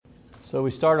So we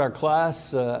start our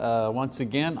class once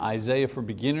again, Isaiah for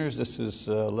Beginners. This is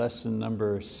lesson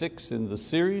number 6 in the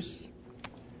series.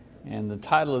 And the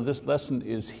title of this lesson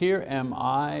is Here Am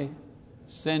I,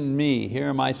 Send Me. Here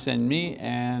Am I, Send Me.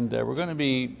 And we're going to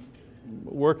be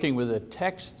working with a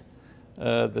text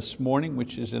this morning,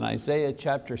 which is in Isaiah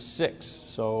chapter 6.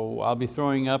 So I'll be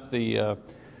throwing up the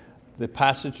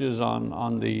passages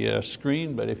on the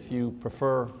screen, but if you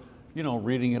prefer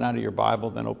reading it out of your Bible,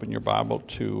 then open your Bible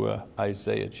to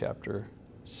Isaiah chapter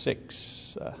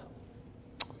 6.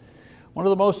 One of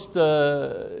the most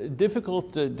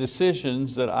difficult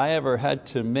decisions that I ever had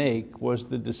to make was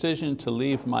the decision to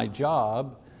leave my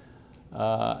job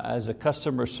as a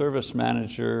customer service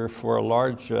manager for a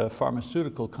large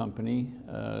pharmaceutical company,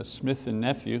 Smith &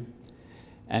 Nephew,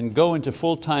 and go into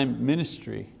full-time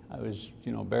ministry. I was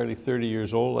barely 30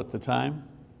 years old at the time.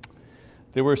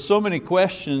 There were so many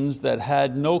questions that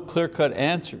had no clear-cut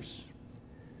answers.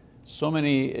 So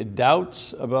many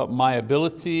doubts about my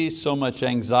ability, so much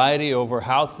anxiety over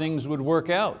how things would work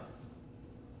out.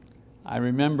 I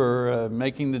remember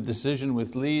making the decision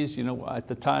with Lise. At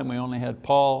the time we only had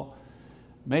Paul.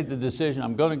 Made the decision,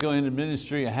 I'm going to go into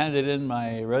ministry. I handed in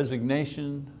my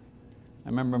resignation. I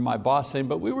remember my boss saying,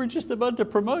 but we were just about to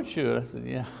promote you. I said,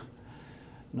 yeah.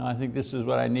 No, I think this is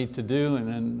what I need to do. And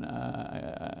then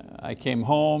I came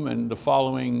home, and the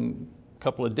following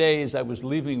couple of days I was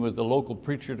leaving with the local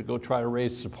preacher to go try to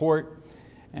raise support.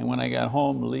 And when I got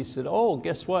home, Lee said, oh,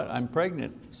 guess what? I'm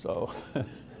pregnant. So,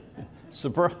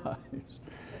 surprise.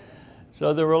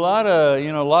 So there were a lot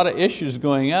of issues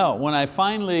going out. When I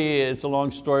finally, it's a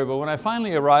long story, but when I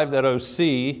finally arrived at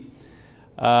OC,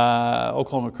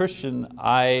 Oklahoma Christian,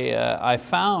 I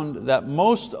found that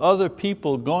most other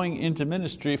people going into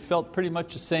ministry felt pretty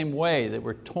much the same way. They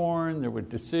were torn, there were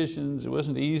decisions, it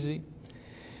wasn't easy.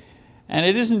 And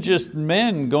it isn't just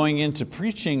men going into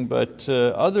preaching, but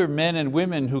other men and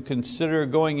women who consider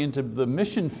going into the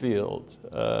mission field.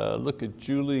 Look at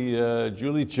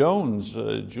Julie Jones,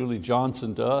 Julie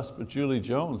Johnson to us, but Julie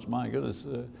Jones, my goodness,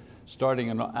 starting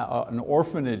an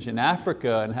orphanage in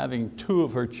Africa and having 2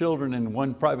 of her children in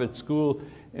one private school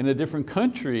in a different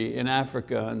country in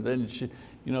Africa, and then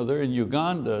they're in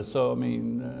Uganda. So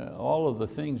all of the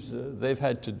things they've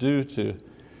had to do to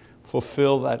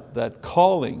fulfill that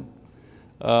calling.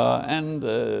 And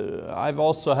I've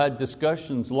also had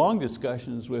long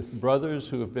discussions with brothers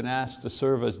who have been asked to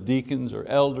serve as deacons or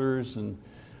elders, and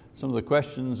some of the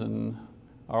questions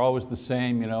are always the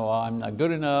same. I'm not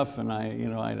good enough, and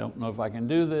I don't know if I can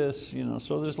do this.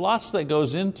 So there's lots that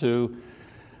goes into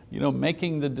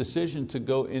making the decision to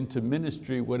go into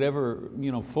ministry, whatever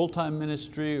full-time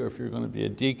ministry, or if you're going to be a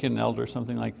deacon, elder,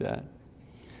 something like that.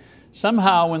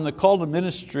 Somehow when the call to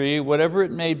ministry, whatever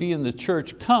it may be in the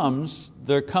church,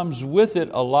 there comes with it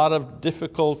a lot of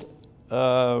difficult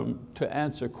to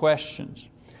answer questions.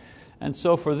 And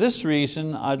so for this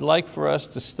reason, I'd like for us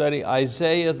to study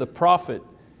Isaiah the prophet,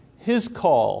 his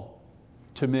call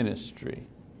to ministry.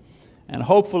 And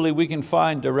hopefully we can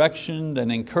find direction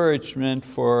and encouragement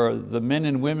for the men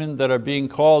and women that are being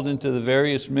called into the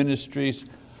various ministries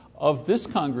of this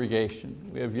congregation.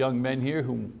 We have young men here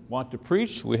who want to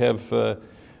preach. We have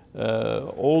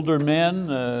older men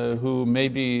who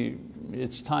maybe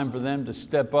it's time for them to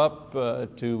step up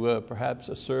to perhaps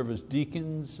serve as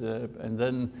deacons, and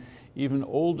then even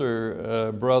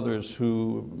older brothers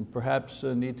who perhaps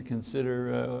need to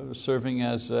consider serving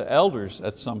as elders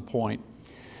at some point.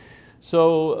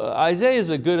 So Isaiah is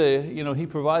he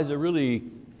provides a really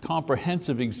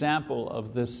comprehensive example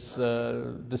of this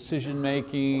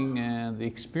decision-making and the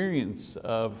experience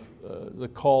of the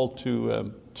call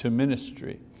to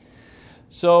ministry.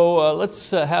 So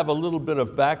let's have a little bit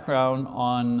of background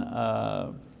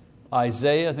on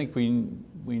Isaiah. I think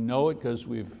we know it because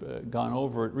we've gone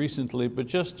over it recently, but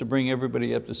just to bring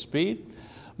everybody up to speed.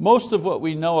 Most of what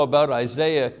we know about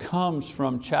Isaiah comes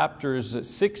from chapters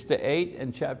 6 to 8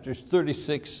 and chapters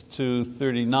 36 to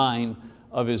 39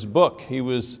 of his book. He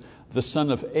was the son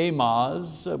of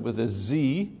Amoz with a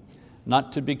Z,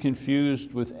 not to be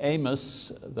confused with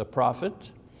Amos the prophet.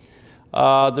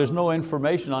 There's no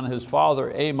information on his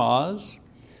father Amoz.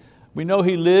 We know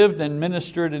he lived and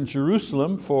ministered in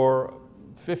Jerusalem for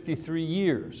 53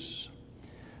 years.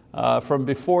 From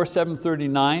before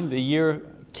 739, the year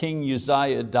King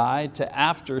Uzziah died, to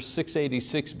after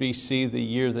 686 BC, the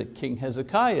year that King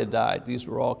Hezekiah died. These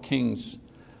were all kings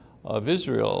of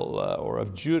Israel, or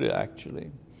of Judah actually.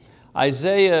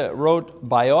 Isaiah wrote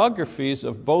biographies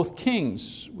of both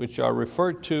kings, which are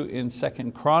referred to in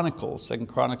 2 Chronicles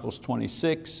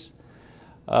 26,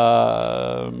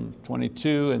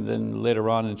 22, and then later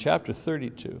on in chapter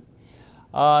 32.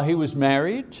 He was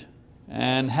married,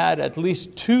 and had at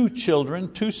least 2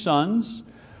 children, 2 sons,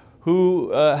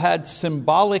 who had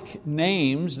symbolic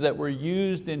names that were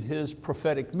used in his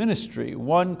prophetic ministry.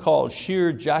 One called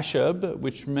Shear Jashub,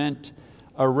 which meant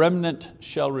a remnant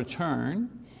shall return,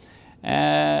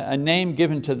 a name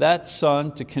given to that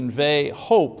son to convey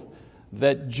hope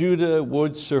that Judah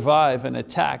would survive an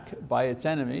attack by its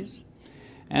enemies.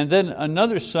 And then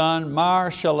another son, Mar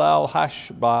Shalal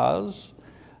Hashbaz,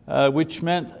 which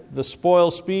meant the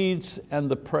spoil speeds and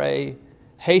the prey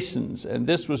hastens. And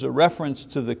this was a reference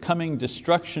to the coming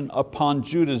destruction upon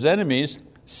Judah's enemies,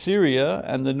 Syria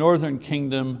and the northern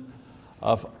kingdom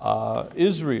of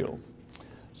Israel.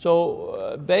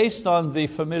 So based on the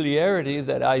familiarity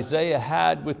that Isaiah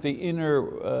had with the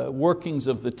inner workings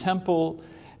of the temple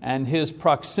and his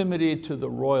proximity to the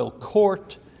royal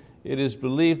court, it is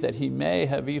believed that he may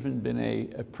have even been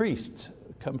a priest,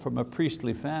 come from a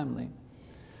priestly family.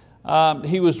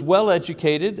 He was well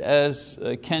educated, as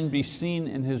can be seen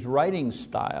in his writing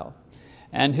style,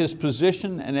 and his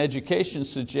position and education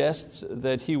suggests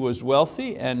that he was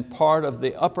wealthy and part of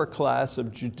the upper class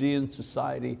of Judean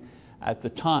society at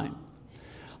the time.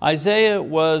 Isaiah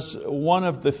was one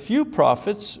of the few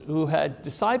prophets who had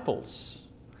disciples.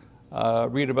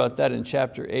 Read about that in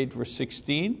chapter 8, verse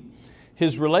 16.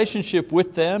 His relationship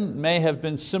with them may have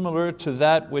been similar to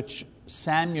that which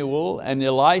Samuel and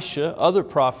Elisha, other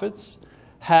prophets,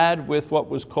 had with what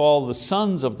was called the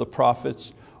sons of the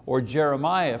prophets, or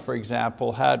Jeremiah, for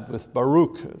example, had with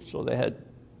Baruch. So they had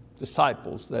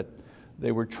disciples that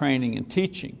they were training and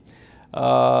teaching.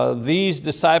 These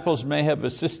disciples may have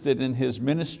assisted in his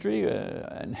ministry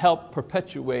and helped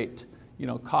perpetuate,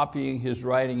 copying his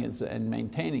writings and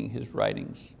maintaining his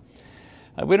writings.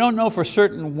 We don't know for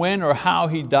certain when or how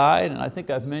he died, and I think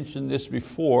I've mentioned this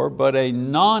before, but a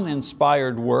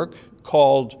non-inspired work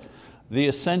called The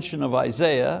Ascension of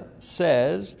Isaiah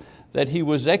says that he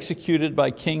was executed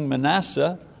by King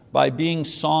Manasseh by being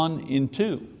sawn in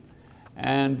two.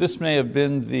 And this may have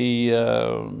been the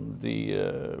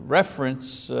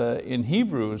reference in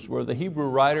Hebrews, where the Hebrew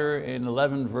writer in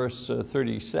 11 verse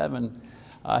 37,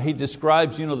 he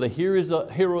describes the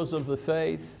heroes of the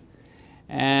faith.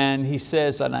 And he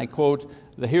says, and I quote,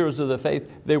 the heroes of the faith,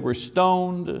 they were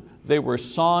stoned, they were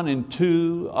sawn in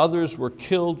two, others were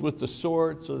killed with the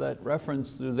sword. So that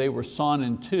reference to they were sawn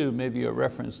in two may be a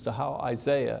reference to how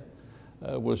Isaiah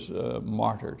was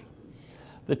martyred.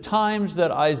 The times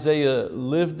that Isaiah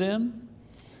lived in,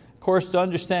 of course, to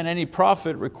understand any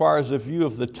prophet requires a view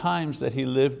of the times that he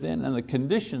lived in and the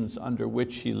conditions under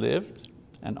which he lived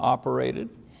and operated.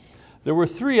 There were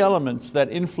 3 elements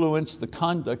that influenced the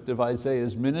conduct of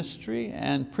Isaiah's ministry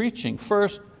and preaching.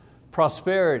 First,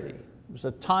 prosperity. It was a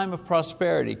time of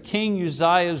prosperity. King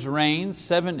Uzziah's reign,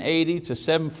 780 to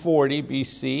 740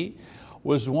 BC,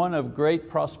 was one of great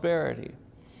prosperity.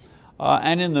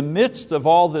 And in the midst of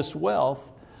all this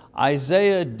wealth,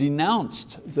 Isaiah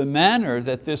denounced the manner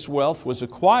that this wealth was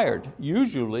acquired,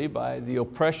 usually by the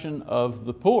oppression of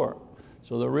the poor.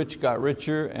 So the rich got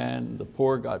richer and the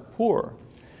poor got poorer.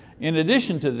 In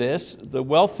addition to this, the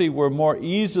wealthy were more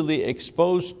easily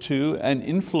exposed to and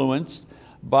influenced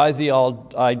by the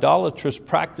idolatrous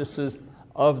practices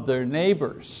of their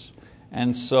neighbors.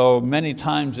 And so many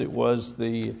times it was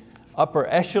the upper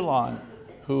echelon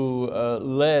who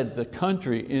led the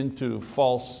country into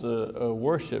false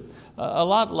worship. A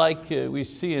lot like we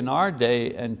see in our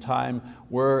day and time,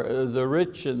 where the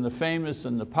rich and the famous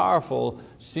and the powerful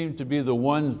seem to be the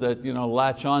ones that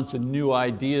latch on to new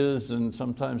ideas and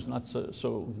sometimes not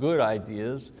so good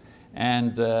ideas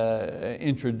and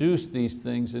introduce these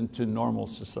things into normal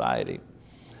society.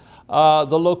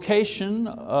 The location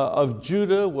of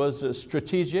Judah was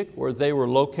strategic, where they were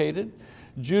located.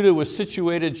 Judah was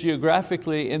situated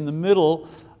geographically in the middle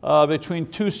between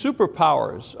 2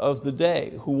 superpowers of the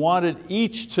day who wanted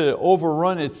each to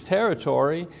overrun its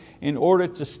territory in order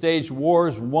to stage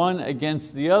wars one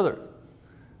against the other.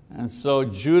 And so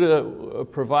Judah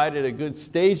provided a good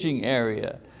staging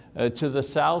area. To the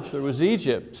south there was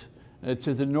Egypt.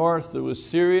 To the north there was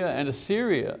Syria and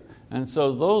Assyria. And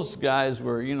so those guys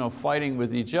were fighting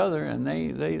with each other, and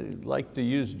they like to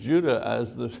use Judah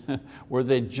as where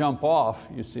they jump off,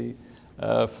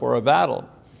 for a battle.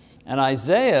 And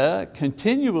Isaiah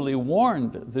continually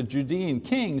warned the Judean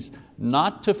kings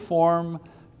not to form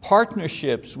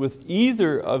partnerships with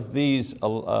either of these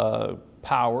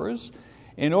powers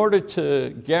in order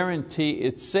to guarantee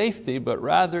its safety, but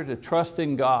rather to trust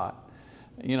in God.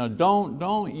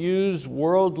 Don't use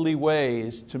worldly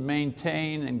ways to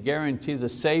maintain and guarantee the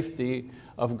safety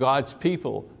of God's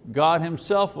people. God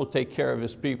Himself will take care of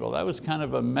His people. That was kind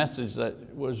of a message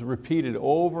that was repeated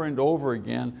over and over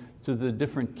again to the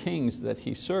different kings that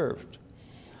he served.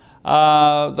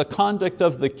 The conduct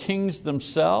of the kings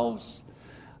themselves,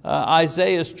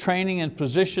 Isaiah's training and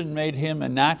position made him a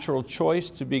natural choice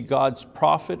to be God's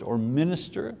prophet or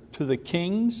minister to the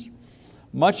kings.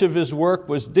 Much of his work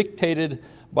was dictated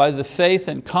by the faith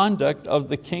and conduct of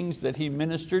the kings that he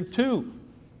ministered to.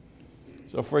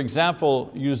 So for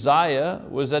example, Uzziah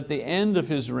was at the end of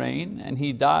his reign, and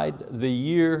he died the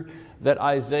year that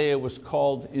Isaiah was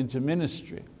called into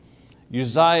ministry.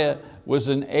 Uzziah was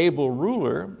an able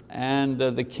ruler, and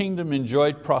the kingdom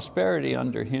enjoyed prosperity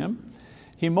under him.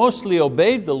 He mostly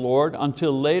obeyed the Lord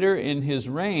until later in his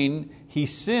reign he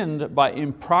sinned by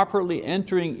improperly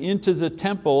entering into the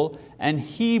temple, and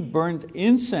he burnt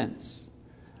incense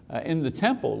in the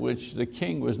temple, which the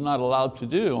king was not allowed to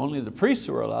do. Only the priests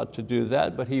were allowed to do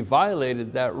that, but he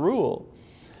violated that rule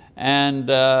and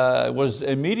was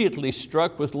immediately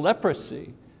struck with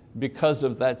leprosy because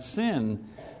of that sin.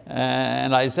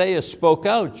 And Isaiah spoke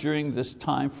out during this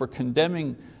time for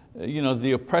condemning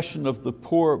the oppression of the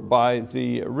poor by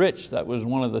the rich. That was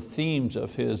one of the themes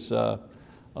of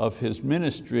his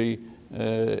ministry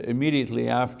immediately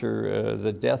after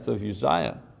the death of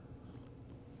Uzziah.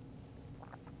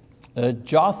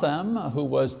 Jotham, who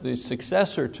was the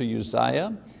successor to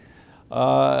Uzziah,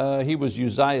 he was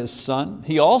Uzziah's son.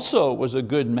 He also was a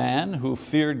good man who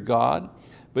feared God,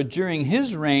 but during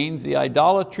his reign, the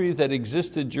idolatry that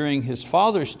existed during his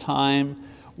father's time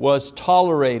was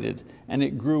tolerated, and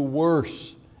it grew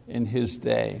worse in his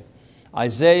day.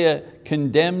 Isaiah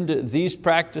condemned these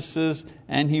practices,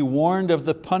 and he warned of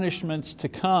the punishments to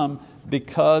come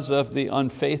because of the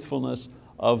unfaithfulness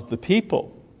of the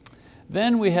people.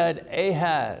 Then we had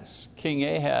Ahaz, King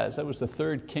Ahaz. That was the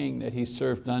third king that he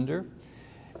served under.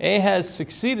 Ahaz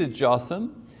succeeded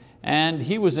Jotham, and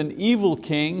he was an evil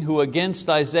king who, against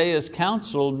Isaiah's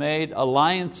counsel, made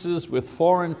alliances with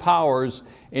foreign powers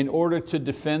in order to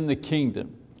defend the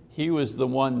kingdom. He was the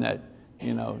one that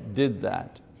did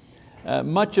that.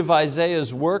 Much of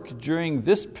Isaiah's work during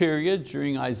this period,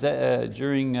 during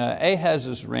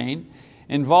Ahaz's reign,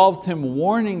 involved him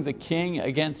warning the king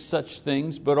against such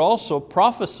things, but also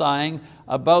prophesying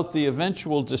about the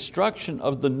eventual destruction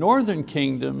of the northern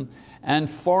kingdom and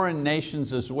foreign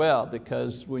nations as well.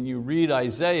 Because when you read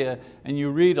Isaiah and you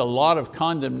read a lot of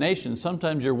condemnation,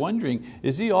 sometimes you're wondering,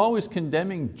 is he always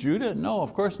condemning Judah? No,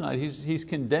 of course not. He's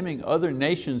condemning other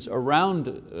nations around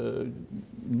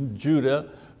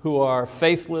Judah who are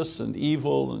faithless and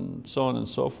evil and so on and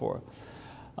so forth.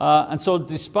 And so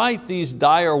despite these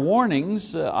dire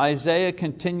warnings, Isaiah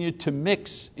continued to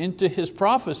mix into his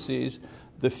prophecies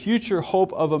the future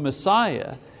hope of a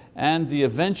Messiah and the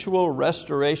eventual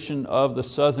restoration of the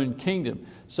southern kingdom.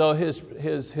 So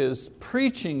his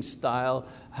preaching style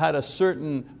had a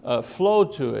certain flow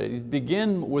to it. He'd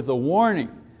begin with a warning,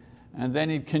 and then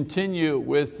he'd continue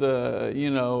with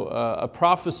a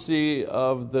prophecy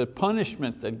of the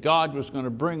punishment that God was going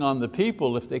to bring on the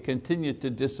people if they continued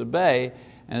to disobey.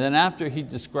 And then after he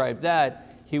described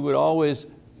that, he would always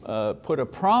put a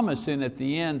promise in at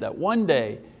the end that one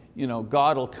day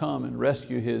God will come and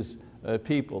rescue His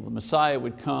people. The Messiah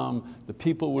would come, the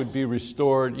people would be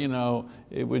restored,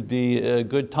 it would be a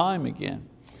good time again.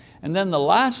 And then the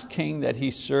last king that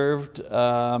he served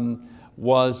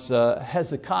was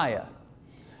Hezekiah.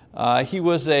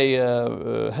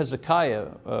 Hezekiah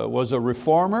was a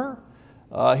reformer.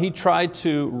 He tried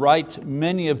to right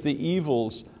many of the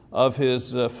evils of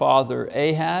his father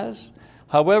Ahaz.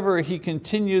 However, he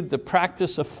continued the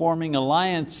practice of forming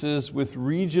alliances with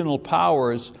regional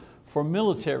powers for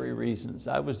military reasons.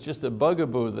 That was just a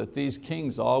bugaboo that these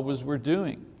kings always were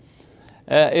doing.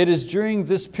 It is during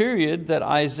this period that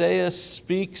Isaiah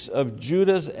speaks of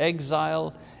Judah's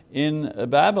exile in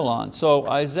Babylon. So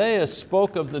Isaiah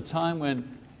spoke of the time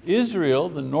when Israel,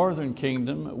 the northern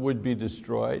kingdom, would be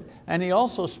destroyed, and he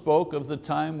also spoke of the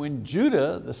time when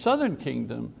Judah, the southern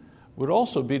kingdom, would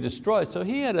also be destroyed. So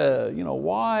he had a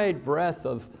wide breadth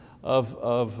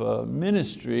of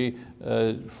ministry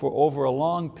for over a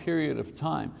long period of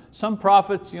time. Some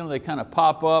prophets, they kind of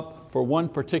pop up for one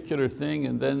particular thing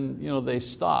and then they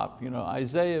stop.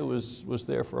 Isaiah was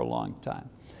there for a long time.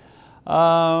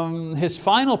 His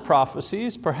final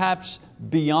prophecies, perhaps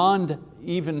beyond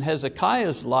even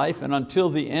Hezekiah's life and until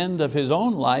the end of his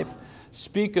own life,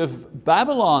 speak of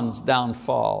Babylon's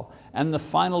downfall and the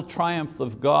final triumph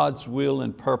of God's will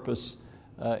and purpose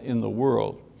in the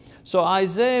world. So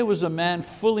Isaiah was a man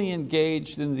fully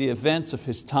engaged in the events of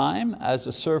his time as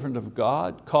a servant of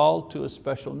God, called to a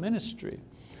special ministry.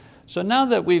 So now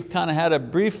that we've kind of had a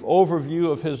brief overview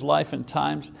of his life and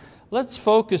times, let's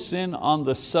focus in on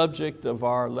the subject of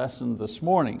our lesson this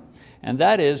morning. and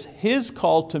that is His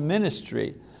call to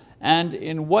ministry, and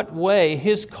in what way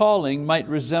His calling might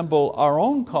resemble our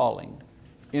own calling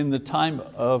in the time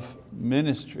of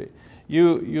ministry.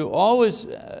 You always,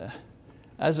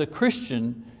 as a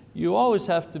Christian, you always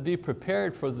have to be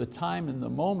prepared for the time and the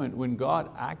moment when God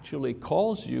actually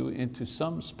calls you into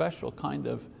some special kind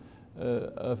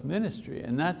of ministry.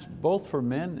 And that's both for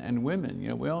men and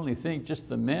women. We only think just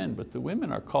the men, but the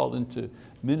women are called into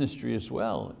ministry as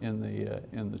well in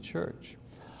the church.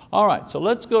 All right, so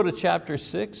let's go to chapter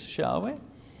 6, shall we?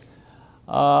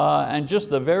 And just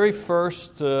the very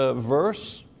first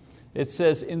verse, it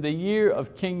says, in the year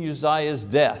of King Uzziah's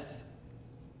death.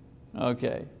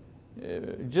 Okay,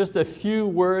 just a few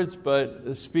words, but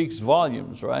it speaks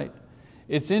volumes, right?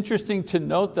 It's interesting to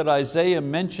note that Isaiah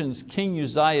mentions King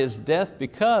Uzziah's death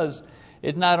because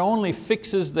it not only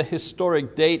fixes the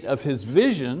historic date of his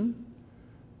vision,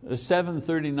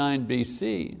 739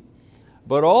 BC,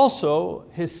 but also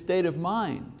his state of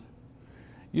mind.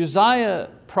 Uzziah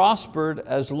prospered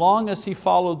as long as he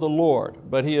followed the Lord,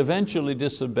 but he eventually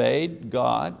disobeyed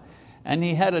God, and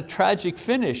he had a tragic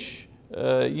finish,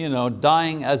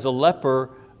 dying as a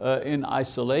leper in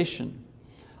isolation.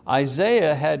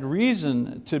 Isaiah had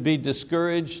reason to be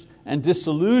discouraged and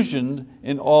disillusioned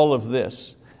in all of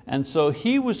this. And so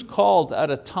he was called at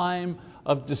a time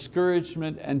of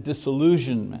discouragement and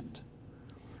disillusionment.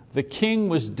 The king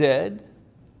was dead.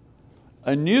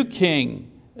 A new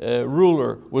king,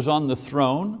 ruler, was on the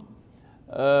throne.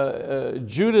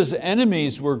 Judah's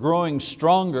enemies were growing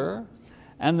stronger,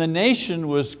 and the nation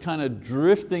was kind of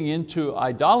drifting into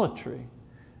idolatry.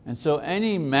 And so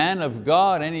any man of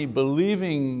God, any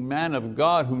believing man of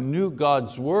God who knew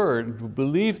God's word, who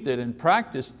believed it and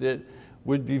practiced it,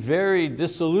 would be very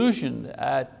disillusioned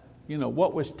at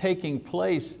what was taking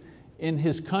place in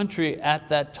his country at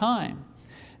that time.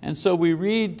 And so we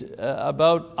read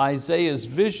about Isaiah's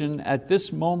vision at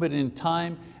this moment in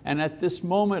time and at this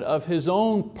moment of his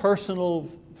own personal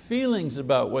feelings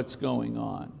about what's going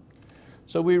on.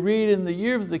 So we read, in the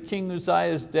year of the King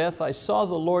Uzziah's death, I saw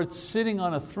the Lord sitting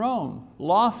on a throne,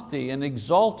 lofty and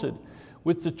exalted,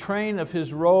 with the train of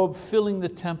His robe filling the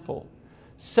temple.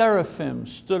 Seraphim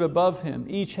stood above Him,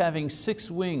 each having 6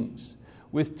 wings.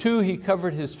 With 2 He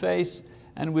covered His face,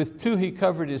 and with 2 He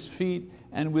covered His feet,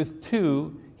 and with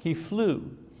 2 He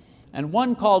flew. And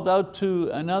one called out to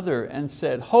another and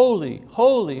said, Holy,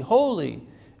 holy, holy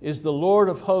is the Lord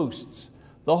of hosts.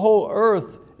 The whole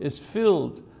earth is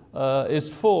full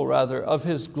of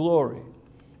His glory.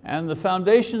 And the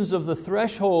foundations of the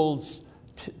thresholds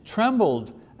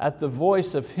trembled at the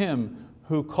voice of Him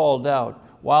who called out,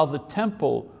 while the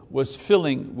temple was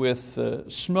filling with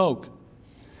smoke.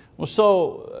 Well,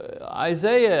 so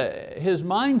Isaiah, his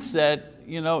mindset,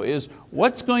 is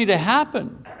what's going to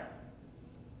happen?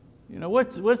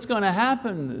 What's going to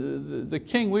happen? The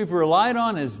king we've relied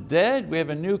on is dead. We have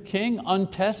a new king,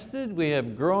 untested. We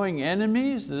have growing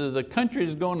enemies. The country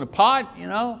is going to pot,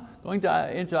 going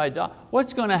into idolatry.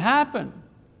 What's going to happen?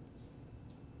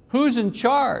 Who's in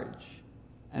charge?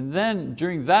 And then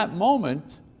during that moment,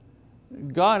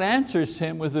 God answers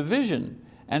him with a vision.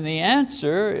 And the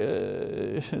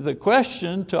answer, the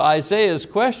question to Isaiah's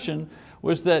question,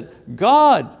 was that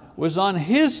God was on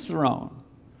His throne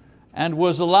and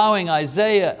was allowing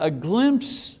Isaiah a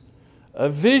glimpse, a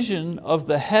vision of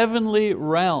the heavenly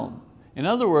realm. In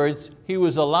other words, He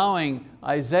was allowing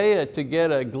Isaiah to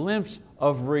get a glimpse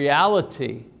of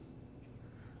reality.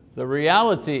 The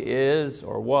reality is,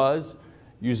 or was,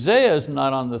 Uzziah is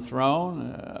not on the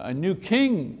throne. A new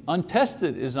king,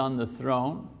 untested, is on the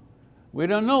throne. We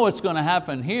don't know what's going to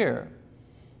happen here.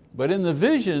 But in the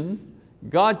vision,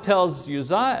 God tells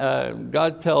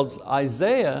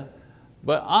Isaiah,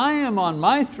 but I am on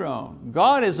my throne.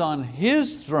 God is on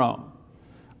His throne.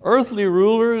 Earthly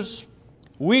rulers,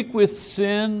 weak with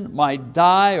sin, might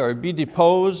die or be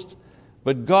deposed,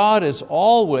 but God is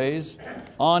always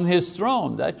on His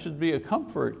throne. That should be a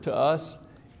comfort to us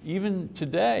even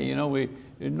today.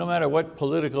 No matter what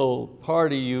political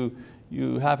party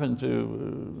you happen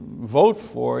to vote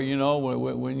for,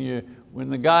 when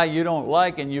the guy you don't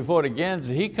like and you vote against,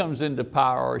 he comes into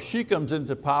power or she comes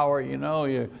into power,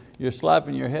 you're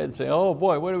slapping your head and saying, oh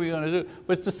boy, what are we going to do?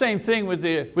 But it's the same thing with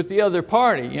the other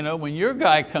party. When your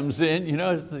guy comes in,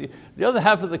 it's the other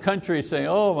half of the country is saying,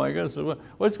 oh my goodness,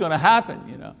 what's going to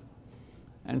happen?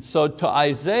 And so to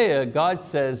Isaiah, God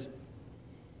says,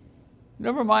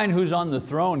 never mind who's on the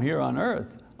throne here on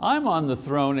earth. I'm on the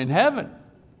throne in heaven.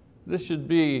 This should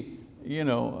be,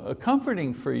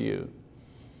 comforting for you.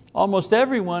 Almost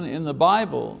everyone in the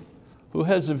Bible who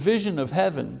has a vision of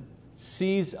heaven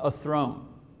sees a throne.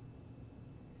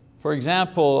 For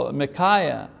example,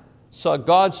 Micaiah saw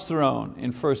God's throne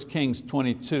in 1 Kings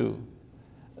 22.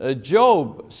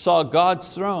 Job saw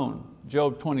God's throne,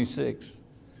 Job 26.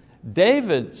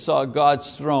 David saw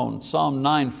God's throne, Psalm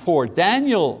 9:4.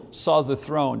 Daniel saw the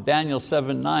throne, Daniel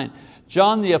 7:9.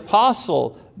 John the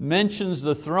Apostle mentions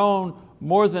the throne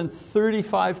more than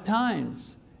 35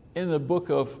 times in the book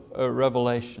of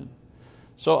Revelation.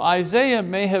 So Isaiah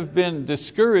may have been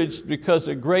discouraged because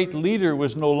a great leader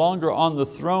was no longer on the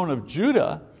throne of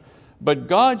Judah, but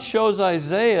God shows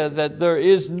Isaiah that there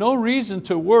is no reason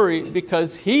to worry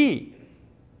because he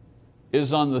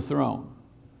is on the throne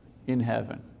in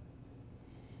heaven.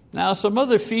 Now, some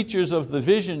other features of the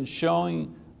vision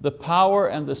showing the power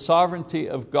and the sovereignty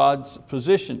of God's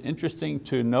position. Interesting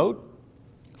to note,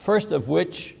 first of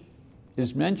which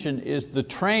is mentioned is the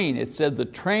train. It said the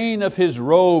train of His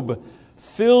robe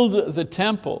filled the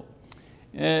temple.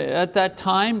 At that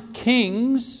time,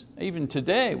 kings, even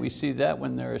today we see that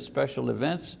when there are special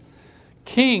events,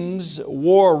 kings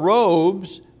wore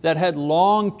robes that had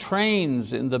long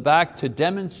trains in the back to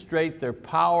demonstrate their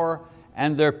power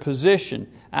and their position.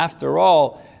 After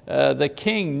all, the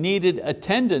king needed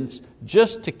attendants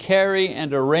just to carry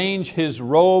and arrange his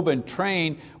robe and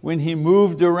train when he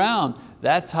moved around.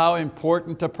 That's how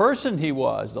important a person he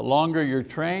was. The longer your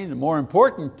train, the more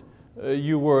important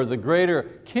you were, the greater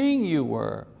king you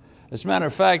were. As a matter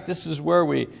of fact, this is where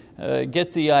we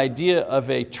get the idea of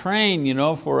a train,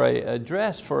 for a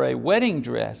dress, for a wedding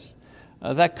dress.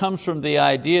 That comes from the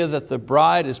idea that the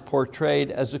bride is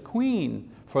portrayed as a queen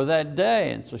for that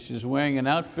day, and so she's wearing an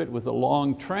outfit with a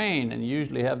long train, and you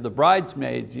usually have the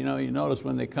bridesmaids. You notice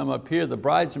when they come up here, the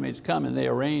bridesmaids come and they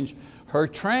arrange her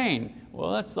train.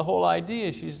 Well, that's the whole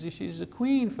idea. She's a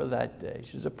queen for that day.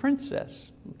 She's a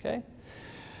princess. Okay.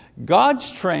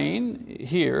 God's train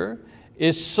here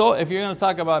is so, if you're going to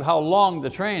talk about how long the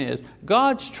train is,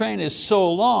 God's train is so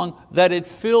long that it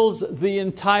fills the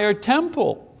entire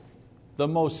temple, the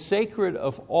most sacred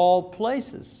of all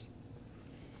places.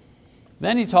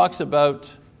 Then he talks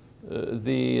about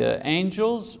the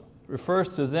angels, refers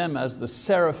to them as the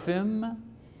seraphim,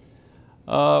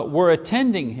 were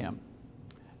attending Him.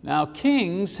 Now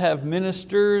kings have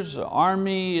ministers,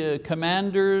 army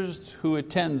commanders who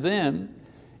attend them,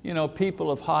 people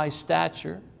of high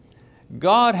stature.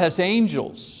 God has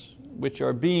angels, which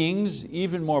are beings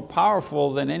even more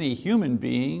powerful than any human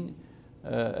being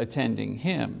attending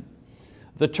Him.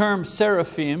 The term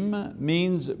seraphim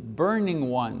means burning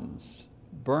ones.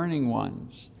 Burning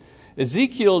ones.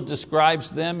 Ezekiel describes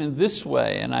them in this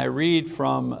way, and I read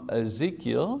from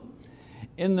Ezekiel.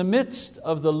 In the midst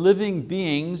of the living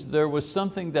beings there was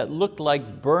something that looked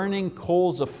like burning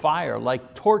coals of fire,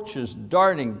 like torches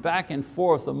darting back and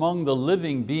forth among the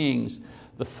living beings.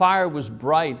 The fire was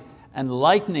bright and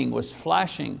lightning was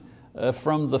flashing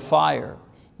from the fire.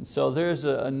 And so there's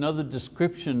another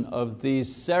description of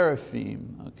these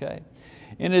seraphim. Okay.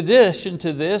 In addition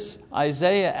to this,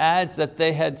 Isaiah adds that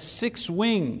they had 6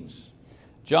 wings.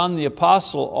 John the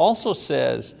Apostle also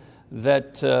says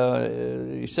that,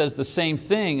 he says the same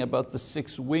thing about the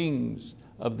 6 wings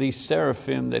of these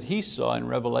seraphim that he saw in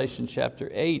Revelation chapter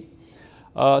 8.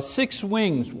 6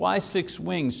 wings, why 6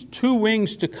 wings? 2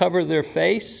 wings to cover their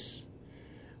face,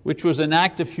 which was an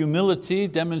act of humility,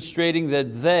 demonstrating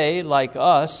that they, like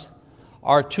us,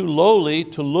 are too lowly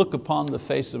to look upon the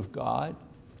face of God.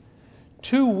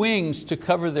 2 wings to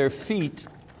cover their feet,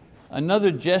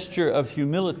 another gesture of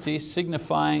humility,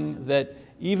 signifying that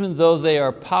even though they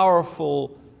are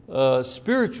powerful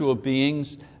spiritual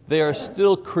beings, they are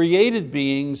still created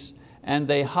beings and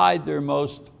they hide their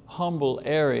most humble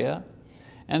area.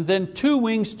 And then 2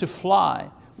 wings to fly,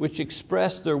 which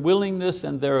express their willingness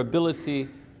and their ability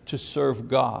to serve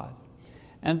God.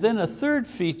 And then a third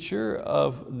feature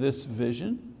of this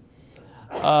vision,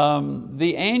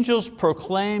 the angels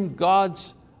proclaim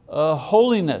God's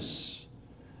holiness.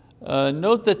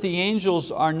 Note that the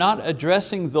angels are not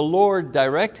addressing the Lord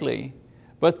directly,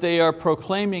 but they are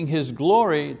proclaiming His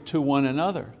glory to one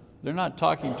another. They're not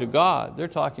talking to God, they're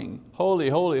talking holy,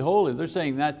 holy, holy. They're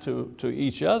saying that to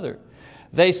each other.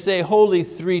 They say holy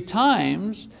 3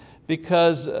 times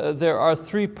because there are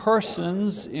 3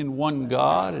 persons in one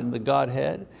God, in the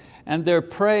Godhead, and their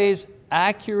praise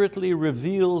accurately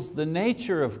reveals the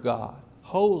nature of God.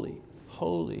 Holy,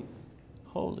 holy,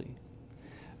 holy.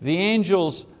 The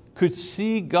angels could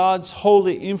see God's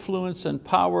holy influence and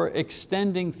power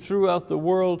extending throughout the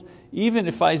world, even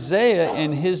if Isaiah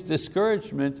in his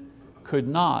discouragement could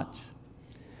not.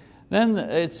 Then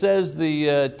it says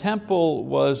the temple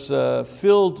was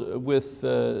filled with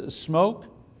smoke.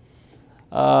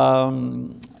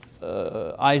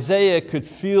 Isaiah could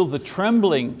feel the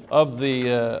trembling of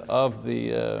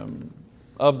the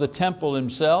of the temple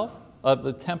itself,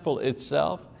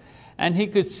 and he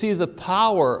could see the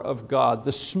power of God,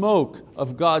 the smoke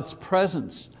of God's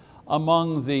presence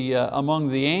among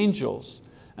the angels.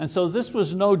 And so this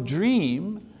was no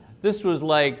dream, this was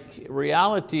like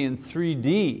reality in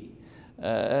 3D.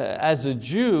 As a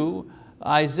Jew,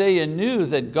 Isaiah knew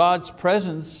that God's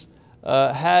presence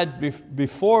had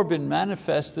before been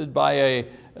manifested by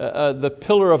the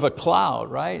pillar of a cloud,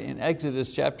 right, in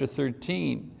Exodus chapter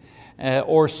 13,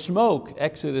 or smoke,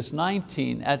 Exodus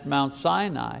 19, at Mount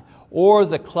Sinai, or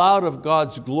the cloud of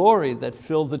God's glory that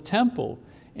filled the temple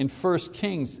in 1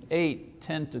 Kings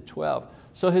 8:10-12.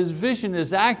 So his vision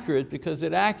is accurate because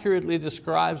it accurately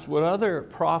describes what other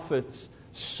prophets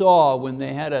saw when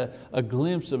they had a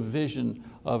glimpse of vision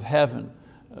of heaven.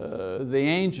 The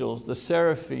angels, the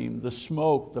seraphim, the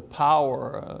smoke, the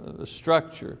power, the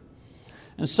structure.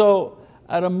 And so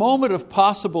at a moment of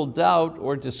possible doubt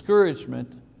or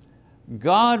discouragement,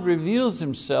 God reveals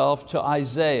Himself to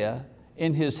Isaiah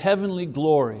in His heavenly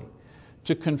glory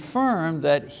to confirm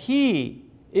that He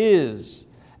is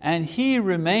and He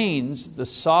remains the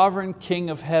sovereign King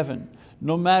of heaven,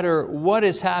 no matter what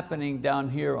is happening down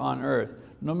here on earth,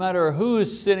 no matter who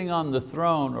is sitting on the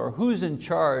throne or who's in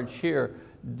charge here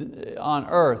on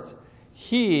earth.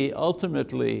 He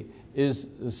ultimately is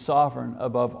sovereign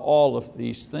above all of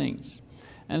these things.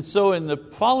 And so in the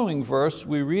following verse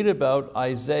we read about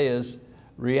Isaiah's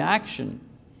reaction.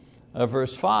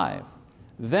 Verse 5,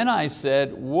 "Then I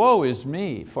said, woe is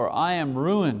me, for I am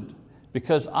ruined,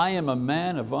 because I am a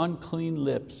man of unclean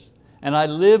lips, and I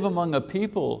live among a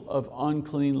people of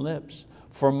unclean lips.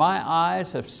 For my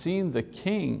eyes have seen the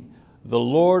King, the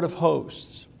Lord of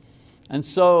hosts." And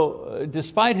so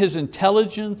despite his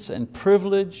intelligence and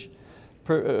privilege,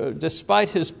 despite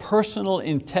his personal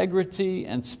integrity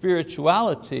and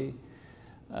spirituality,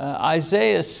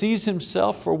 Isaiah sees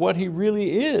himself for what he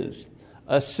really is,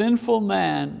 a sinful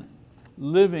man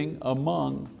living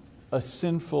among a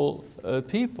sinful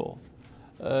people.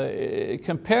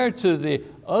 Compared to the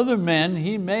other men,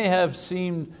 he may have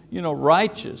seemed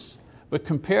righteous, but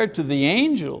compared to the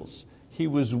angels, he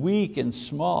was weak and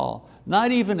small,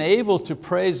 not even able to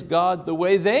praise God the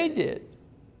way they did.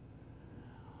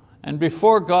 And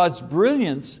before God's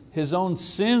brilliance, his own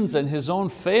sins and his own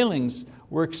failings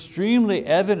were extremely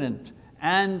evident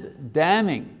and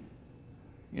damning.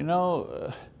 We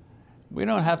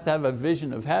don't have to have a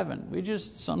vision of heaven. We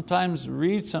just sometimes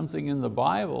read something in the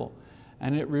Bible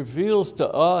and it reveals to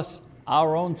us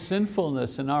our own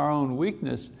sinfulness and our own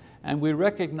weakness, and we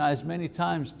recognize many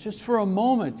times, just for a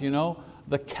moment,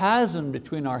 the chasm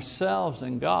between ourselves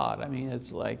and God. I mean,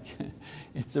 it's like,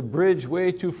 it's a bridge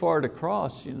way too far to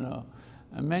cross. And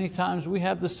many times we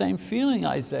have the same feeling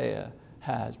Isaiah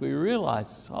has. We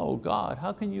realize, oh God,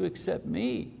 how can you accept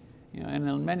me?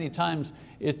 And many times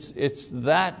it's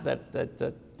that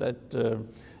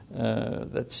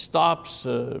stops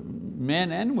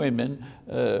men and women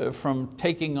from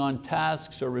taking on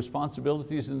tasks or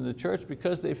responsibilities in the church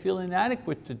because they feel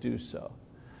inadequate to do so.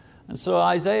 And so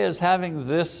Isaiah is having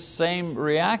this same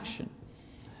reaction.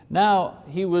 Now,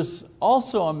 he was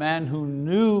also a man who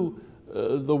knew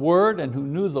the word and who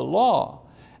knew the law,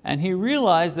 and he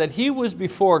realized that he was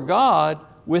before God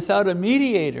without a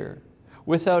mediator,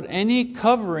 without any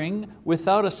covering,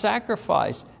 without a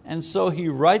sacrifice, and so he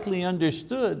rightly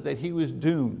understood that he was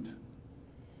doomed.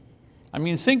 I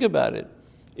mean, think about it.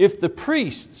 If the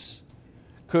priests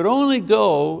could only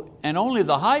go, and only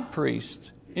the high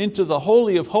priest, into the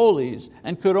Holy of Holies,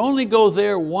 and could only go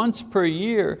there once per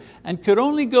year, and could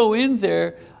only go in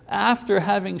there after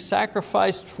having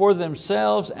sacrificed for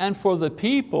themselves and for the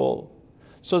people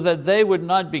so that they would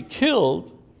not be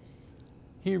killed,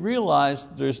 he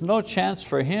realized there's no chance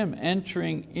for him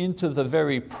entering into the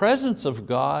very presence of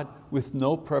God with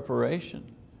no preparation.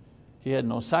 He had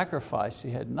no sacrifice,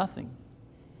 he had nothing.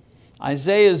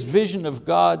 Isaiah's vision of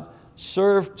God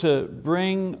served to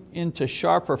bring into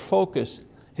sharper focus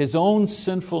his own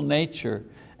sinful nature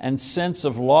and sense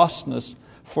of lostness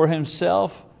for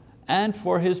himself and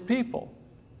for his people.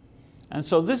 And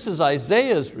so this is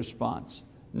Isaiah's response.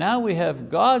 Now we have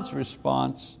God's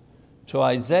response to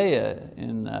Isaiah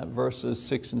in verses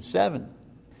 6 and 7.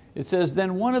 It says,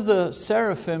 "Then one of the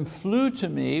seraphim flew to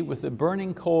me with a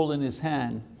burning coal in his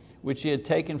hand, which he had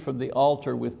taken from the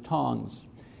altar with tongs.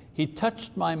 He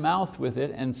touched my mouth with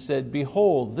it and said,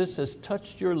 'Behold, this has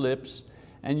touched your lips,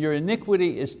 and your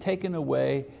iniquity is taken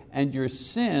away, and your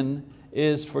sin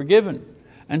is forgiven.'"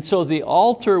 And so the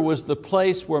altar was the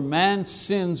place where man's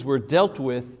sins were dealt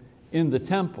with in the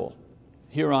temple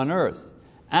here on earth.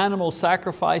 Animal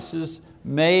sacrifices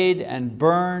made and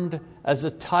burned as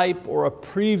a type or a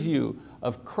preview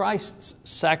of Christ's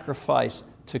sacrifice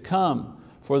to come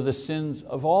for the sins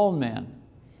of all men.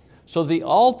 So the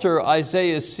altar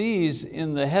Isaiah sees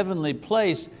in the heavenly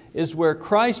place is where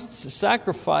Christ's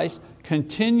sacrifice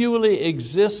continually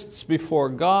exists before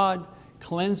God,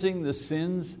 cleansing the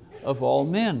sins of all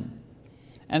men.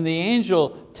 And the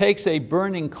angel takes a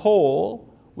burning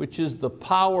coal, which is the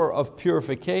power of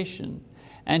purification,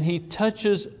 and he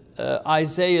touches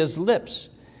Isaiah's lips.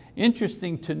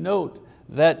 Interesting to note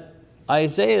that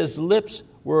Isaiah's lips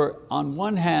were on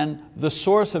one hand the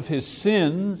source of his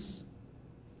sins,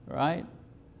 right?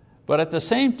 But at the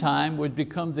same time would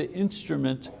become the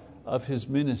instrument of his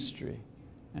ministry.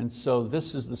 And so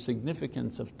this is the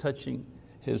significance of touching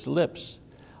his lips.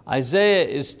 Isaiah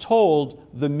is told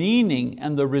the meaning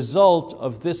and the result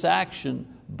of this action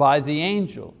by the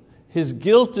angel. His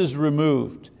guilt is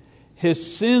removed,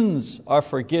 his sins are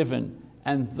forgiven,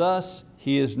 and thus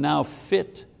he is now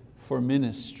fit for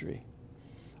ministry.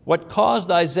 What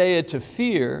caused Isaiah to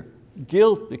fear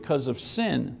guilt because of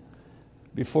sin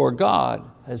before God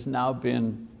has now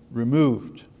been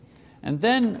removed. And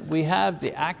then we have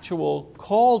the actual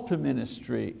call to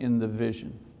ministry in the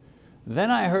vision. Then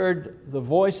I heard the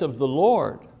voice of the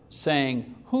Lord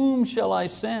saying, "Whom shall I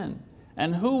send?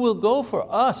 And who will go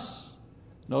for us?"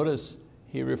 Notice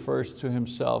he refers to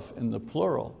himself in the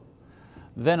plural.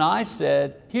 Then I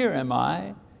said, "Here am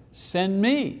I, send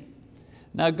me."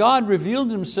 Now God revealed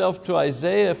Himself to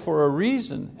Isaiah for a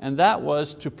reason, and that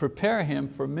was to prepare him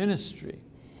for ministry.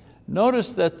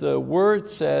 Notice that the word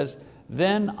says,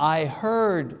 "Then I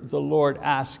heard the Lord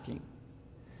asking."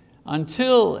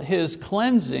 Until his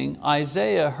cleansing,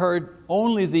 Isaiah heard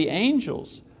only the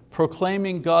angels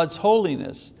proclaiming God's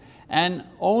holiness and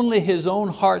only his own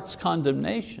heart's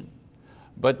condemnation.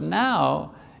 But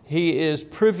now he is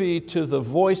privy to the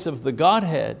voice of the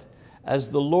Godhead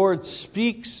as the Lord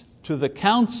speaks to the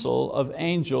council of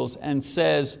angels and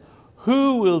says,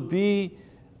 "Who will be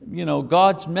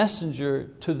God's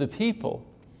messenger to the people?"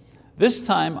 This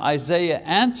time Isaiah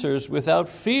answers without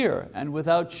fear and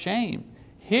without shame.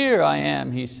 "Here I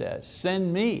am," he says,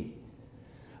 "send me."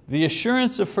 The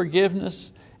assurance of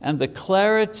forgiveness and the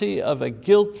clarity of a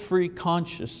guilt-free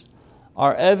conscience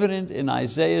are evident in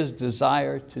Isaiah's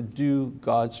desire to do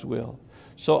God's will.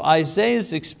 So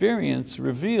Isaiah's experience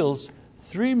reveals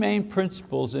three main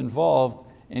principles involved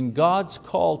in God's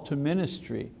call to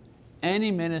ministry,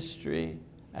 any ministry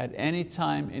at any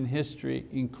time in history,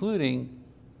 including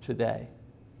today.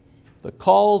 The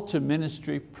call to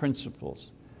ministry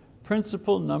principles.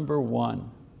 Principle number 1,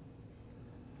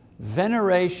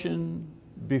 veneration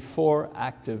before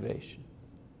activation.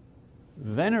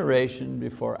 Veneration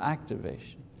before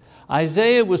activation.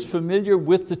 Isaiah was familiar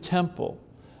with the temple.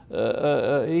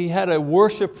 He had a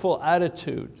worshipful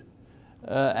attitude.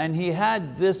 And he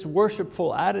had this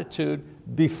worshipful attitude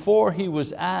before he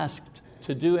was asked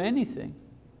to do anything.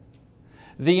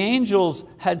 The angels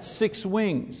had 6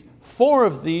 wings. 4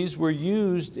 of these were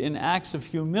used in acts of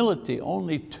humility,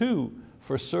 only 2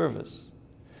 for service.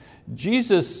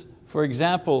 Jesus, for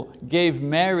example, gave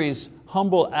Mary's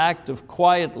humble act of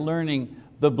quiet learning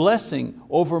the blessing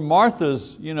over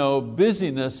Martha's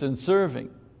busyness and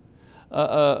serving.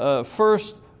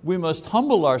 First, we must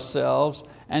humble ourselves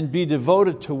and be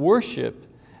devoted to worship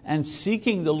and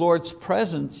seeking the Lord's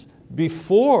presence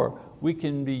before we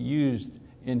can be used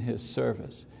in His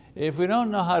service. If we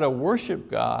don't know how to worship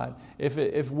God,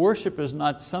 if worship is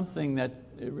not something that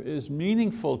is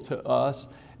meaningful to us,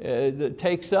 that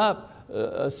takes up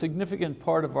a significant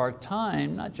part of our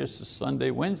time, not just a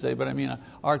Sunday, Wednesday, but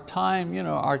our time,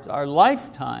 our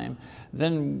lifetime,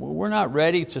 then we're not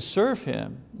ready to serve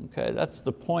Him. Okay, that's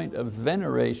the point of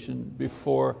veneration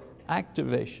before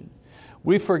activation.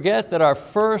 We forget that our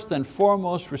first and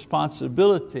foremost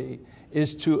responsibility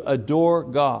is to adore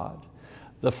God.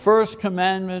 The first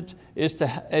commandment is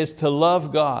to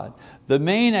love God. The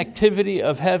main activity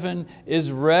of heaven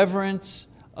is reverence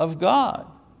of God.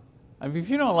 If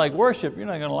you don't like worship, you're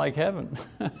not going to like heaven.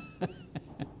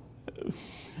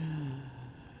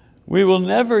 We will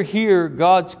never hear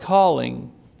God's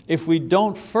calling if we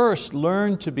don't first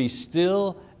learn to be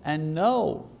still and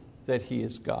know that He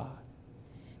is God.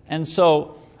 And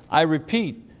so, I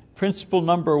repeat, principle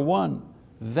number 1,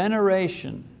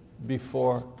 veneration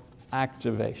before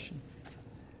activation.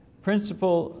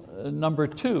 Principle number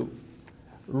 2,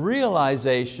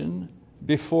 realization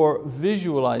before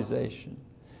visualization.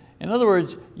 In other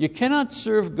words, you cannot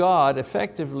serve God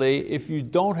effectively if you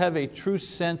don't have a true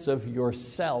sense of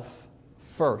yourself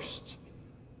first.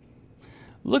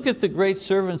 Look at the great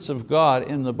servants of God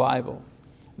in the Bible.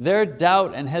 Their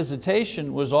doubt and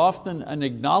hesitation was often an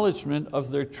acknowledgement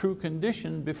of their true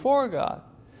condition before God.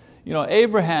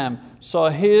 Abraham saw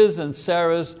his and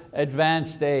Sarah's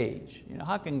advanced age.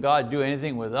 How can God do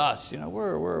anything with us?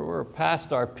 We're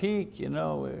past our peak.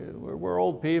 We're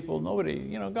old people.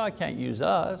 God can't use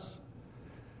us.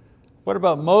 What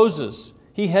about Moses?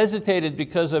 He hesitated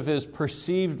because of his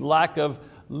perceived lack of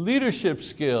leadership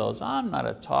skills. I'm not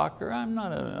a talker. I'm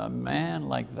not a man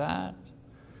like that.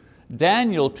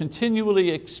 Daniel continually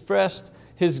expressed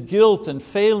his guilt and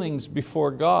failings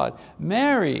before God.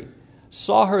 Mary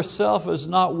saw herself as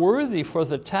not worthy for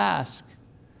the task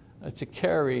to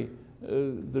carry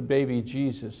the baby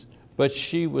Jesus, but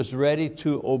she was ready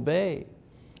to obey.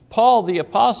 Paul the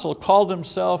apostle called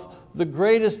himself the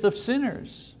greatest of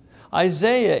sinners.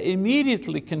 Isaiah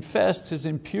immediately confessed his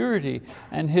impurity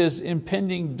and his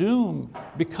impending doom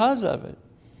because of it.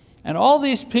 And all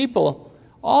these people,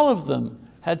 all of them,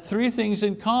 had three things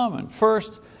in common.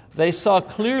 First, they saw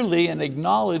clearly and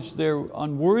acknowledged their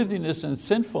unworthiness and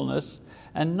sinfulness,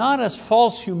 and not as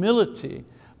false humility,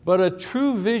 but a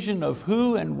true vision of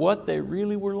who and what they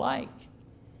really were like.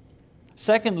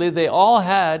 Secondly, they all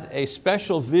had a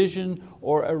special vision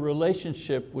or a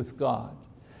relationship with God.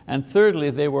 And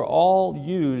thirdly, they were all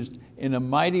used in a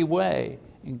mighty way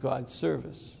in God's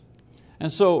service.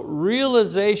 And so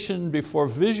realization before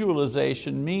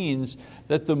visualization means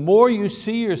that the more you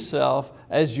see yourself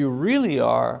as you really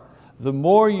are, the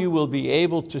more you will be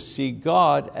able to see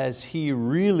God as He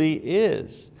really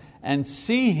is, and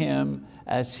see Him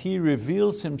as He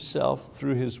reveals Himself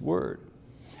through His Word.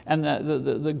 And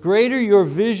the greater your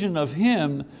vision of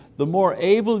Him, the more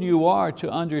able you are to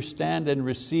understand and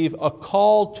receive a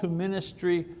call to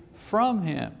ministry from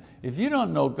Him. If you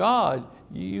don't know God,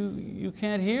 you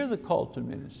can't hear the call to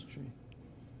ministry.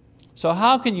 So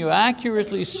how can you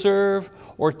accurately serve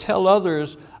or tell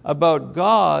others about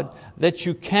God that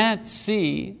you can't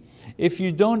see if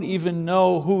you don't even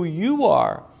know who you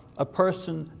are, a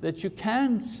person that you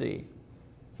can see?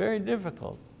 Very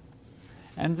difficult.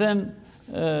 And then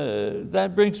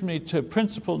that brings me to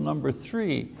principle number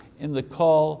 3 in the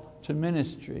call to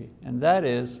ministry, and that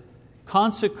is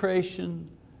consecration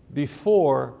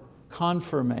before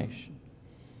confirmation.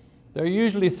 There are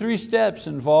usually 3 steps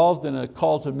involved in a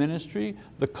call to ministry: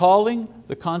 the calling,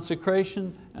 the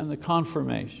consecration, and the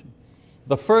confirmation.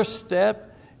 The first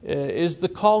step is the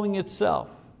calling itself.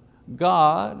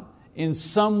 God, in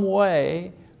some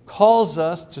way, calls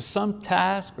us to some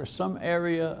task or some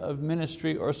area of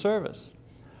ministry or service.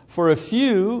 For a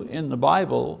few in the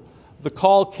Bible, the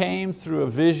call came through a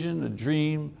vision, a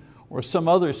dream, or some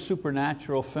other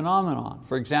supernatural phenomenon.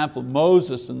 For example,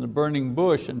 Moses in the burning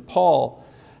bush and Paul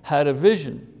had a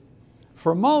vision.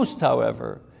 For most,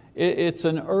 however, it's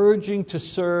an urging to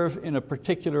serve in a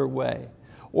particular way,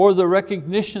 or the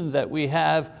recognition that we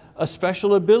have a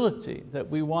special ability that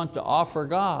we want to offer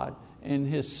God in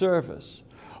His service.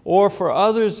 Or for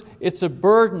others, it's a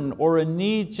burden or a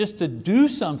need just to do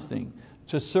something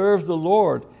to serve the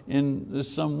Lord in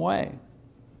some way.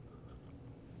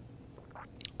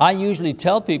 I usually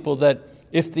tell people that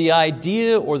if the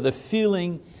idea or the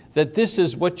feeling that this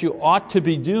is what you ought to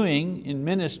be doing in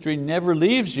ministry never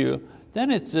leaves you,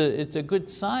 then it's a good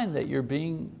sign that you're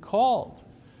being called.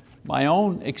 My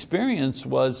own experience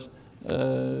was, I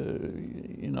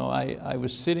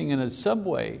was sitting in a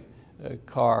subway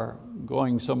car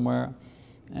going somewhere,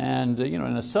 and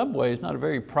in a subway is not a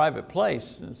very private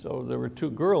place, and so there were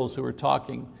 2 girls who were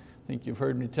talking. I think you've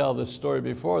heard me tell this story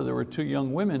before. There were 2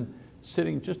 young women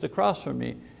sitting just across from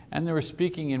me, and they were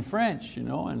speaking in French,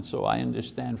 and so I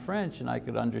understand French, and I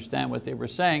could understand what they were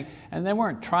saying, and they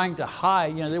weren't trying to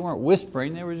hide, they weren't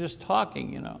whispering, they were just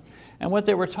talking, And what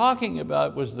they were talking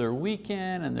about was their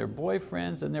weekend and their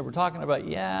boyfriends, and they were talking about,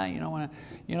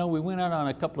 we went out on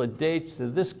a couple of dates to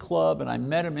this club, and I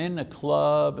met him in the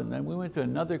club, and then we went to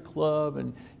another club,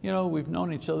 and we've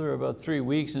known each other about 3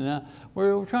 weeks, and now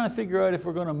we're trying to figure out if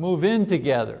we're going to move in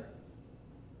together.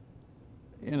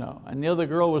 And the other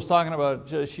girl was talking about,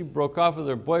 she broke off with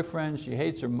her boyfriend, she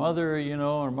hates her mother,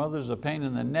 her mother's a pain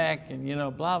in the neck, and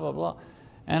blah, blah, blah.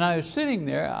 And I was sitting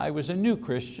there, I was a new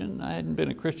Christian, I hadn't been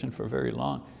a Christian for very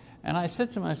long, and I said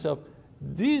to myself,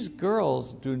 these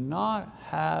girls do not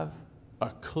have a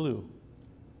clue.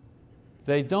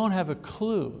 They don't have a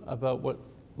clue about what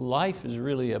life is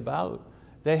really about.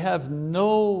 They have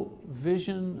no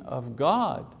vision of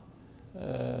God.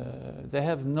 They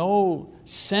have no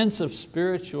sense of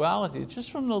spirituality, just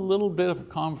from the little bit of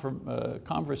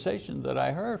conversation that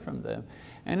I heard from them.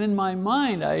 And in my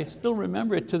mind, I still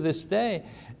remember it to this day,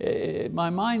 my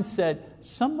mind said,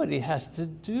 somebody has to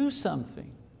do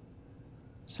something.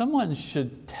 Someone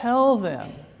should tell them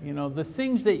the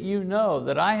things that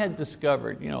that I had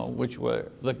discovered, which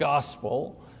were the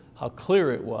gospel, how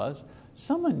clear it was.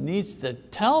 Someone needs to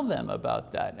tell them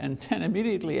about that. And then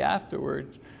immediately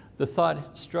afterwards, the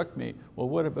thought struck me, well,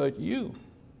 what about you?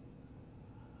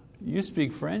 You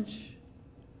speak French,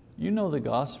 you know the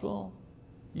gospel,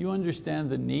 you understand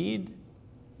the need.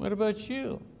 What about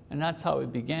you? And that's how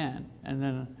it began. And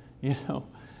then,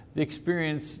 the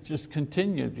experience just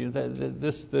continued.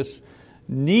 This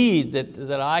need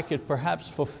that I could perhaps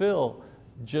fulfill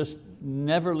just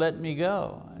never let me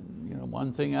go. And,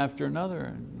 one thing after another.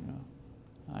 And,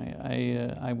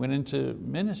 I went into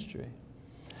ministry.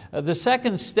 The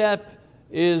second step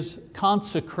is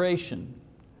consecration.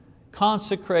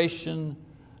 Consecration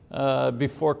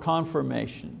before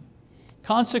confirmation.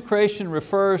 Consecration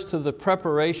refers to the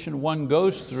preparation one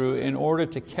goes through in order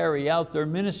to carry out their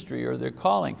ministry or their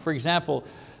calling. For example,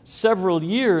 several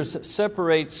years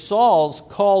separate Saul's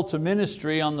call to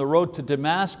ministry on the road to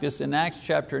Damascus in Acts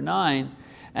chapter 9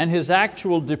 and his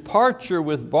actual departure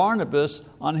with Barnabas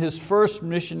on his first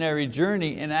missionary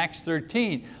journey in Acts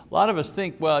 13. A lot of us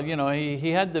think, well, he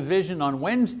had the vision on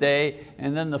Wednesday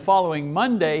and then the following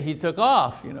Monday he took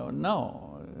off. No.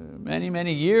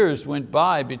 Many years went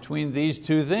by between these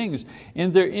two things.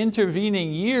 In their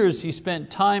intervening years, he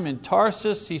spent time in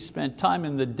Tarsus, he spent time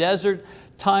in the desert,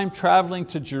 time traveling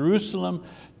to Jerusalem,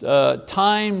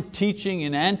 time teaching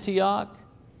in Antioch.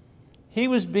 He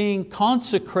was being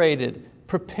consecrated,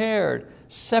 prepared,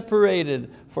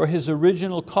 separated for his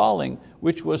original calling,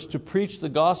 which was to preach the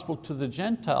gospel to the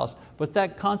Gentiles. But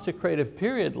that consecrative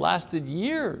period lasted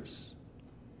years.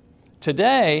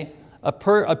 Today,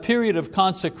 a period of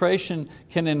consecration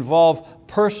can involve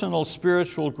personal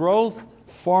spiritual growth,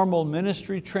 formal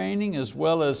ministry training, as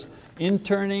well as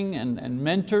interning and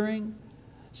mentoring.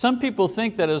 Some people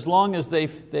think that as long as they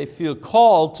feel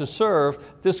called to serve,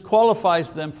 this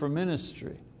qualifies them for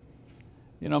ministry.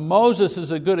 Moses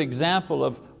is a good example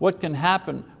of what can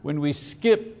happen when we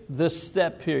skip this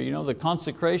step here, the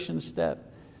consecration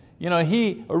step.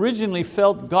 He originally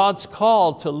felt God's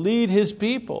call to lead his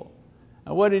people.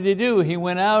 And what did he do? He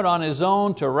went out on his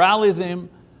own to rally them,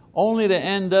 only to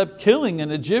end up killing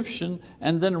an Egyptian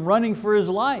and then running for his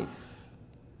life.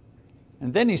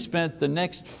 And then he spent the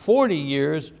next 40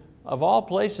 years, of all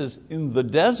places, in the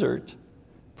desert,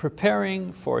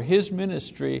 preparing for his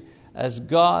ministry as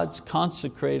God's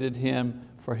consecrated him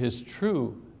for his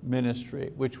true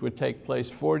ministry, which would take place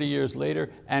 40 years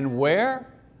later. And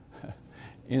where?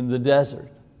 In the desert.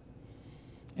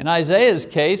 In Isaiah's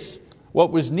case,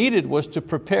 what was needed was to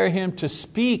prepare him to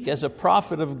speak as a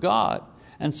prophet of God.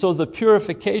 And so the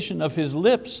purification of his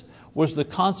lips was the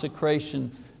consecration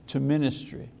to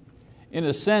ministry. In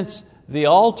a sense, the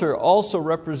altar also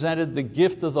represented the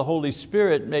gift of the Holy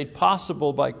Spirit made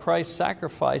possible by Christ's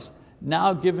sacrifice,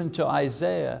 now given to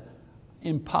Isaiah,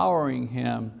 empowering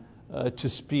him to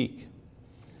speak.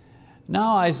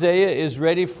 Now Isaiah is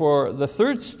ready for the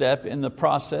third step in the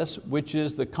process, which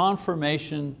is the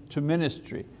confirmation to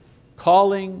ministry.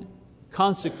 Calling,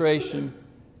 consecration,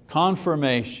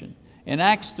 confirmation. In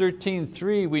Acts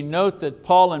 13:3, we note that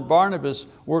Paul and Barnabas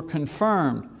were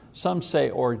confirmed, some say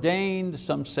ordained,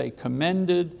 some say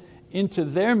commended, into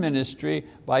their ministry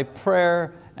by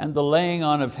prayer and the laying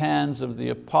on of hands of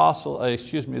the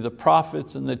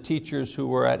prophets and the teachers who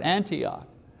were at Antioch.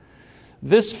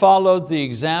 This followed the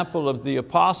example of the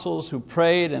apostles who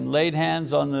prayed and laid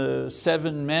hands on the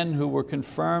 7 men who were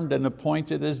confirmed and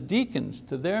appointed as deacons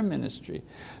to their ministry.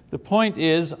 The point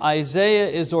is, Isaiah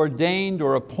is ordained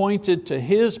or appointed to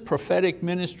his prophetic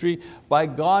ministry by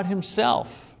God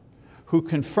Himself, who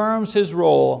confirms his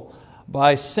role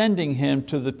by sending him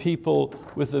to the people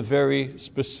with a very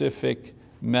specific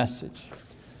message.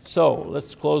 So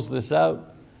let's close this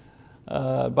out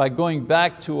by going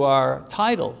back to our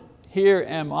title, Here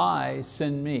Am I,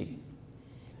 Send Me.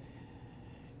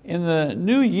 In the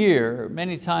new year,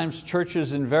 many times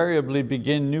churches invariably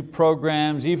begin new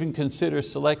programs, even consider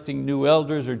selecting new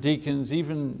elders or deacons,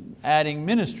 even adding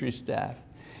ministry staff.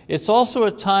 It's also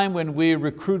a time when we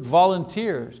recruit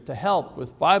volunteers to help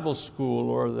with Bible school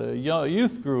or the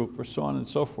youth group or so on and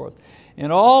so forth.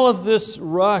 In all of this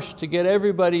rush to get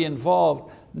everybody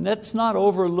involved, let's not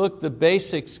overlook the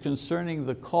basics concerning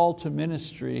the call to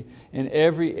ministry in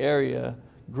every area,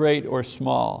 great or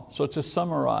small. So to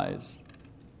summarize,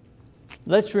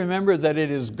 let's remember that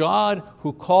it is God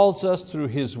who calls us through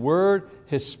His Word,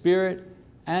 His Spirit,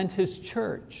 and His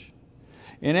church.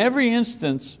 In every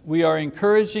instance, we are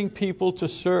encouraging people to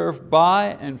serve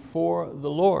by and for the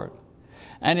Lord.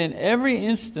 And in every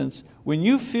instance, when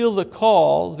you feel the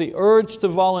call, the urge to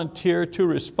volunteer, to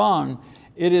respond,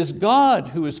 it is God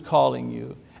who is calling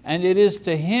you, and it is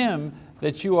to Him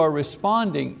that you are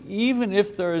responding, even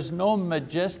if there is no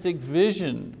majestic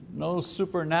vision, no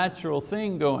supernatural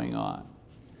thing going on.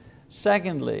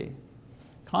 Secondly,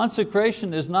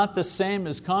 consecration is not the same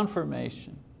as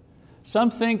confirmation.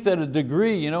 Some think that a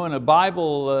degree, in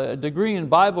a degree in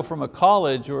Bible from a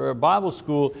college or a Bible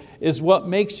school is what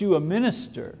makes you a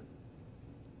minister.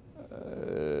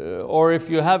 Or if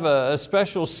you have a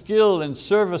special skill in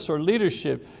service or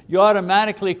leadership, you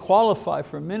automatically qualify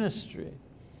for ministry.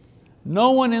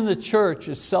 No one in the church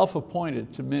is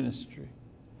self-appointed to ministry.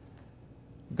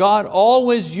 God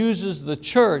always uses the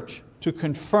church to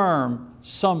confirm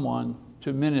someone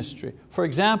to ministry. For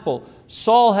example,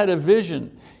 Saul had a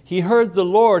vision. He heard the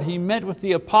Lord, he met with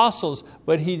the apostles,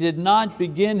 but he did not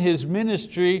begin his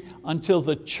ministry until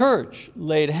the church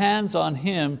laid hands on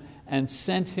him and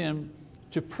sent him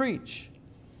to preach.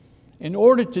 In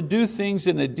order to do things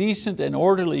in a decent and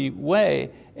orderly way,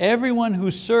 everyone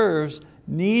who serves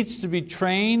needs to be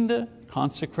trained,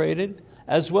 consecrated,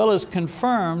 as well as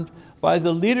confirmed by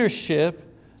the leadership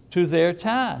to their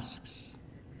tasks.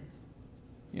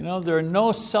 There are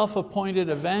no self-appointed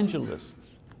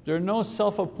evangelists. There are no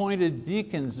self-appointed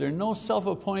deacons. There are no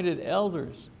self-appointed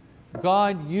elders.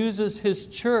 God uses His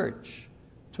church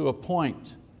to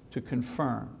appoint, to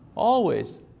confirm.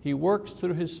 Always, He works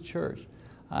through His church.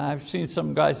 I've seen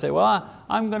some guys say, well,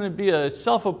 I'm going to be a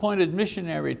self-appointed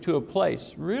missionary to a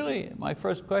place. Really? My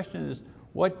first question is,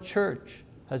 what church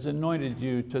has anointed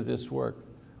you to this work?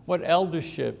 What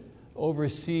eldership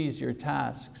oversees your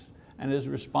tasks and is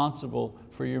responsible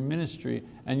for your ministry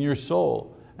and your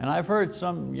soul? And I've heard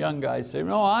some young guys say,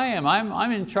 no,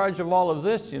 I'm in charge of all of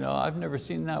this. I've never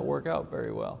seen that work out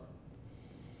very well.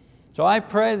 So I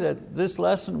pray that this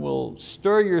lesson will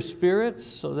stir your spirits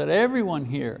so that everyone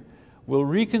here will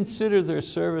reconsider their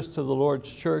service to the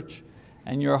Lord's church,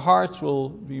 and your hearts will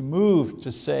be moved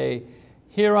to say,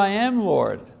 here I am,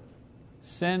 Lord,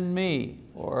 send me,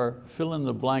 or fill in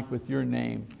the blank with your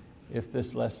name if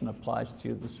this lesson applies to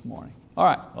you this morning. All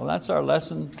right, well, that's our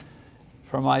lesson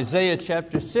from Isaiah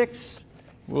chapter 6.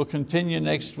 We'll continue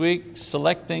next week,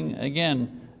 selecting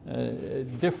again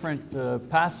different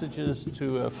passages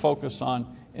to focus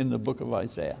on in the book of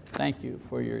Isaiah. Thank you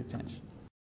for your attention.